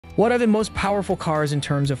What are the most powerful cars in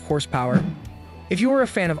terms of horsepower? If you are a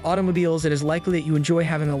fan of automobiles, it is likely that you enjoy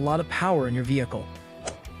having a lot of power in your vehicle.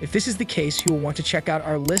 If this is the case, you will want to check out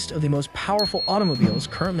our list of the most powerful automobiles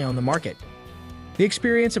currently on the market. The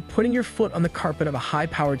experience of putting your foot on the carpet of a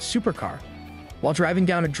high-powered supercar while driving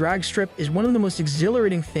down a drag strip is one of the most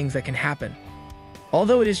exhilarating things that can happen.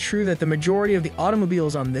 Although it is true that the majority of the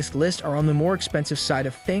automobiles on this list are on the more expensive side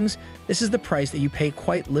of things, this is the price that you pay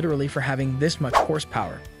quite literally for having this much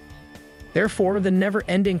horsepower. Therefore, the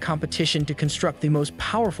never-ending competition to construct the most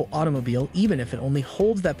powerful automobile, even if it only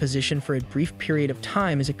holds that position for a brief period of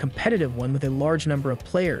time, is a competitive one with a large number of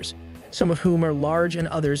players, some of whom are large and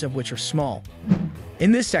others of which are small.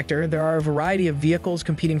 In this sector, there are a variety of vehicles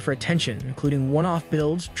competing for attention, including one-off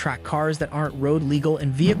builds, track cars that aren't road legal,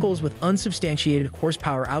 and vehicles with unsubstantiated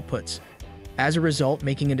horsepower outputs. As a result,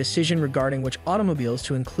 making a decision regarding which automobiles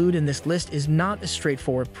to include in this list is not a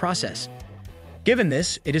straightforward process. Given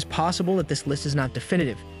this, it is possible that this list is not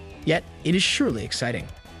definitive, yet it is surely exciting.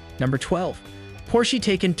 Number 12. Porsche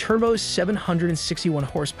Taycan Turbo 761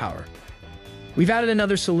 horsepower. We've added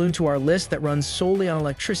another saloon to our list that runs solely on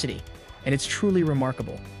electricity, and it's truly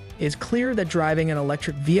remarkable. It is clear that driving an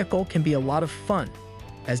electric vehicle can be a lot of fun,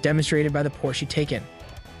 as demonstrated by the Porsche Taycan.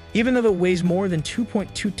 Even though it weighs more than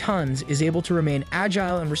 2.2 tons, it is able to remain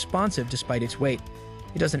agile and responsive despite its weight.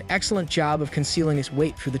 It does an excellent job of concealing its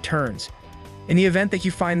weight through the turns. In the event that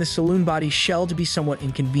you find the saloon body shell to be somewhat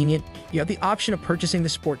inconvenient, you have the option of purchasing the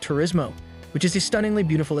Sport Turismo, which is a stunningly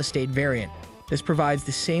beautiful estate variant. This provides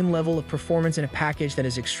the same level of performance in a package that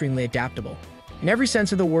is extremely adaptable. In every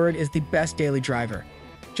sense of the word, is the best daily driver.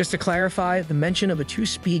 Just to clarify, the mention of a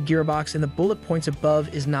 2-speed gearbox in the bullet points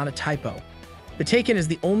above is not a typo. The Taycan is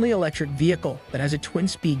the only electric vehicle that has a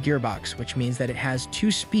twin-speed gearbox, which means that it has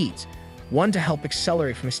 2 speeds, one to help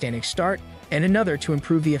accelerate from a standing start, and another to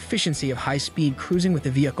improve the efficiency of high-speed cruising with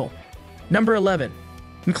the vehicle. Number 11.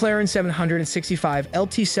 McLaren 765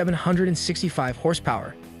 LT 765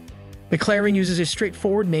 horsepower. McLaren uses a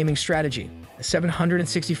straightforward naming strategy. The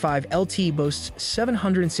 765 LT boasts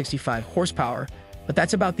 765 horsepower, but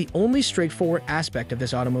that's about the only straightforward aspect of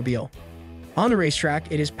this automobile. On the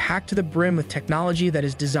racetrack, it is packed to the brim with technology that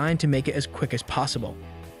is designed to make it as quick as possible.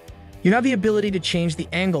 You have the ability to change the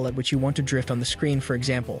angle at which you want to drift on the screen, for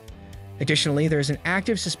example. Additionally, there is an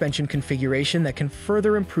active suspension configuration that can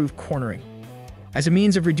further improve cornering. As a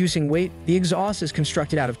means of reducing weight, the exhaust is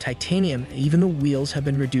constructed out of titanium, and even the wheels have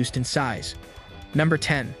been reduced in size. Number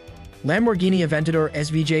 10. Lamborghini Aventador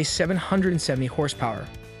SVJ 770 horsepower.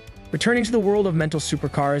 Returning to the world of mental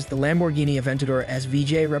supercars, the Lamborghini Aventador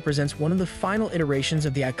SVJ represents one of the final iterations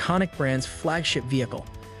of the iconic brand's flagship vehicle.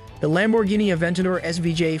 The Lamborghini Aventador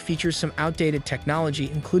SVJ features some outdated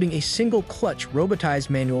technology, including a single-clutch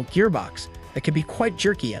robotized manual gearbox that can be quite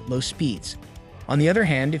jerky at low speeds. On the other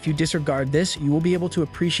hand, if you disregard this, you will be able to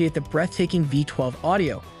appreciate the breathtaking V12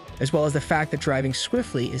 audio, as well as the fact that driving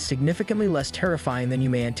swiftly is significantly less terrifying than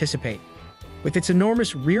you may anticipate. With its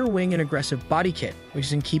enormous rear wing and aggressive body kit, which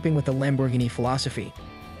is in keeping with the Lamborghini philosophy.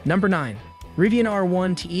 Number 9. Rivian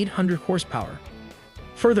R1T 800 horsepower.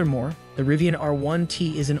 Furthermore, the Rivian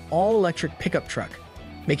R1T is an all-electric pickup truck,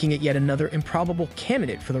 making it yet another improbable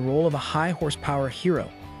candidate for the role of a high-horsepower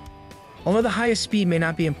hero. Although the highest speed may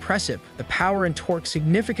not be impressive, the power and torque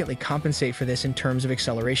significantly compensate for this in terms of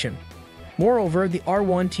acceleration. Moreover, the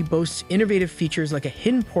R1T boasts innovative features like a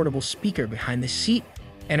hidden portable speaker behind the seat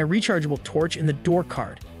and a rechargeable torch in the door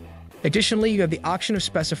card. Additionally, you have the option of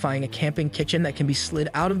specifying a camping kitchen that can be slid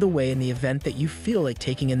out of the way in the event that you feel like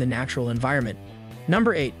taking in the natural environment.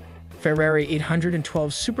 Number 8. Ferrari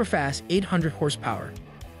 812 Superfast 800 horsepower.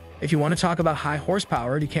 If you want to talk about high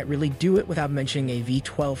horsepower, you can't really do it without mentioning a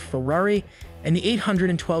V12 Ferrari, and the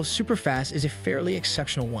 812 Superfast is a fairly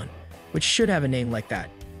exceptional one, which should have a name like that.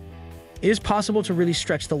 It is possible to really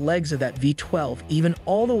stretch the legs of that V12 even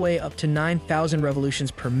all the way up to 9,000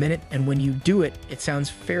 revolutions per minute, and when you do it, it sounds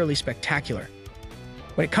fairly spectacular.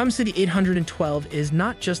 When it comes to the 812, it is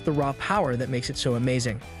not just the raw power that makes it so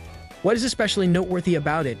amazing. What is especially noteworthy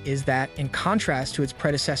about it is that, in contrast to its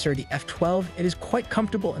predecessor, the F12, it is quite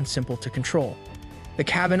comfortable and simple to control. The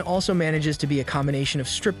cabin also manages to be a combination of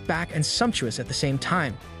stripped back and sumptuous at the same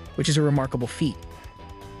time, which is a remarkable feat.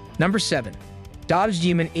 Number 7. Dodge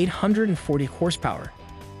Demon 840 horsepower.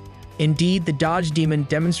 Indeed, the Dodge Demon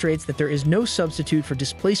demonstrates that there is no substitute for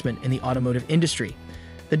displacement in the automotive industry.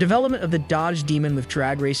 The development of the Dodge Demon with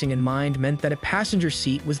drag racing in mind meant that a passenger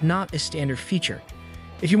seat was not a standard feature.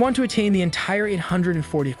 If you want to attain the entire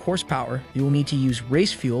 840 horsepower, you will need to use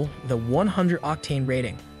race fuel with a 100-octane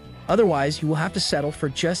rating. Otherwise, you will have to settle for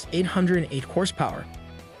just 808 horsepower.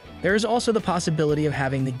 There is also the possibility of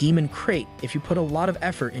having the Demon Crate if you put a lot of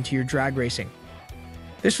effort into your drag racing.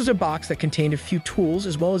 This was a box that contained a few tools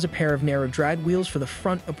as well as a pair of narrow drag wheels for the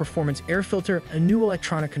front, a performance air filter, a new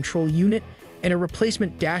electronic control unit, and a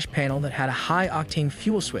replacement dash panel that had a high-octane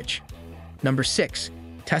fuel switch. Number 6.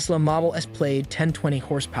 Tesla Model S Plaid 1020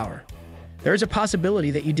 horsepower. There is a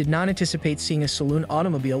possibility that you did not anticipate seeing a saloon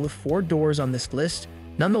automobile with 4 doors on this list.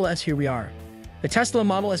 Nonetheless, here we are. The Tesla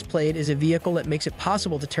Model S Plaid is a vehicle that makes it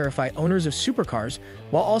possible to terrify owners of supercars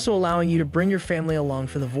while also allowing you to bring your family along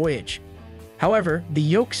for the voyage. However, the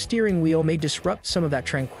yoke steering wheel may disrupt some of that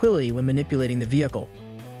tranquility when manipulating the vehicle.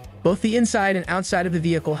 Both the inside and outside of the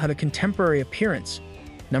vehicle have a contemporary appearance.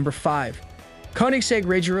 Number 5. Koenigsegg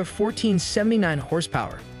Regera 1479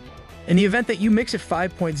 horsepower. In the event that you mix a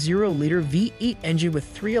 5.0-liter V8 engine with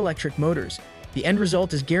 3 electric motors, the end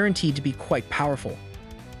result is guaranteed to be quite powerful.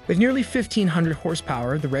 With nearly 1,500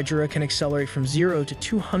 horsepower, the Regera can accelerate from 0 to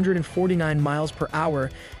 249 miles per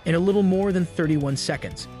hour in a little more than 31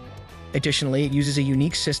 seconds. Additionally, it uses a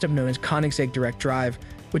unique system known as Koenigsegg Direct Drive,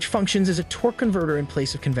 which functions as a torque converter in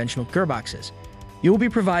place of conventional gearboxes. You will be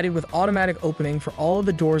provided with automatic opening for all of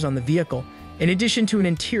the doors on the vehicle, in addition to an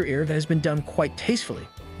interior that has been done quite tastefully.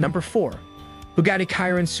 Number 4. Bugatti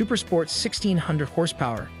Chiron Supersport 1600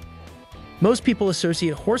 horsepower. Most people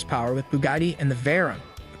associate horsepower with Bugatti and the Veyron,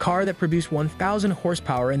 a car that produced 1,000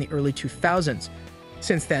 horsepower in the early 2000s.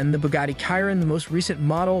 Since then, the Bugatti Chiron, the most recent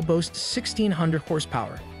model, boasts 1,600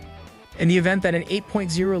 horsepower. In the event that an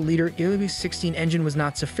 8.0-liter EV16 engine was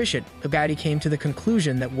not sufficient, Bugatti came to the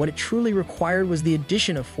conclusion that what it truly required was the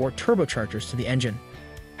addition of 4 turbochargers to the engine.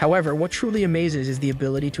 However, what truly amazes is the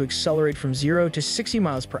ability to accelerate from 0 to 60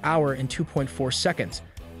 miles per hour in 2.4 seconds,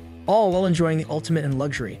 all while enjoying the ultimate in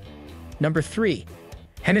luxury. Number 3.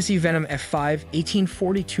 Hennessy Venom F5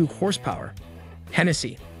 1842 horsepower.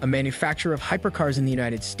 Hennessy, a manufacturer of hypercars in the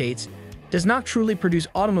United States, does not truly produce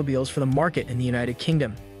automobiles for the market in the United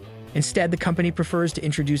Kingdom. Instead, the company prefers to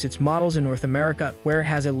introduce its models in North America, where it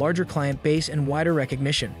has a larger client base and wider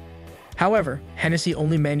recognition. However, Hennessy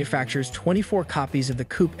only manufactures 24 copies of the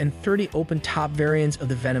coupe and 30 open-top variants of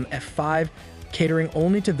the Venom F5, catering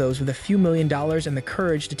only to those with a few $1 million and the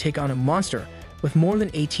courage to take on a monster with more than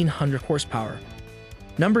 1,800 horsepower.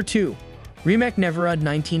 Number 2. Rimac Nevera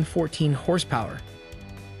 1914 horsepower.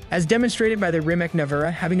 As demonstrated by the Rimac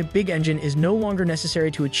Nevera, having a big engine is no longer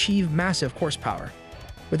necessary to achieve massive horsepower.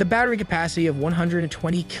 With a battery capacity of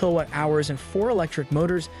 120 kilowatt-hours and 4 electric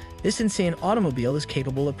motors, this insane automobile is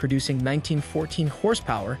capable of producing 1914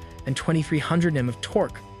 horsepower and 2,300 Nm of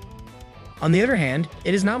torque. On the other hand,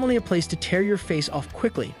 it is not only a place to tear your face off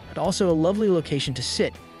quickly, but also a lovely location to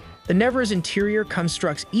sit. The Nevera's interior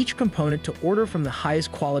constructs each component to order from the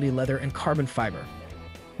highest quality leather and carbon fiber.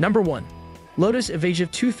 Number 1. Lotus Evija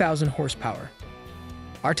 2000 horsepower.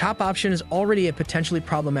 Our top option is already a potentially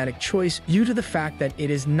problematic choice due to the fact that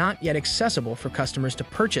it is not yet accessible for customers to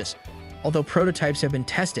purchase, although prototypes have been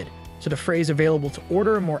tested, so the phrase available to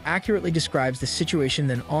order more accurately describes the situation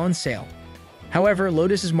than on sale. However,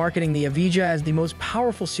 Lotus is marketing the Evija as the most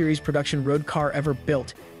powerful series production road car ever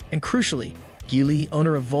built, and crucially, Geely,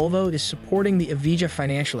 owner of Volvo, is supporting the Evija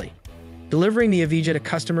financially. Delivering the Evija to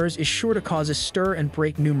customers is sure to cause a stir and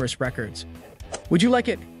break numerous records. Would you like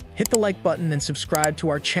it? Hit the like button and subscribe to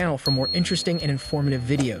our channel for more interesting and informative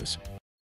videos.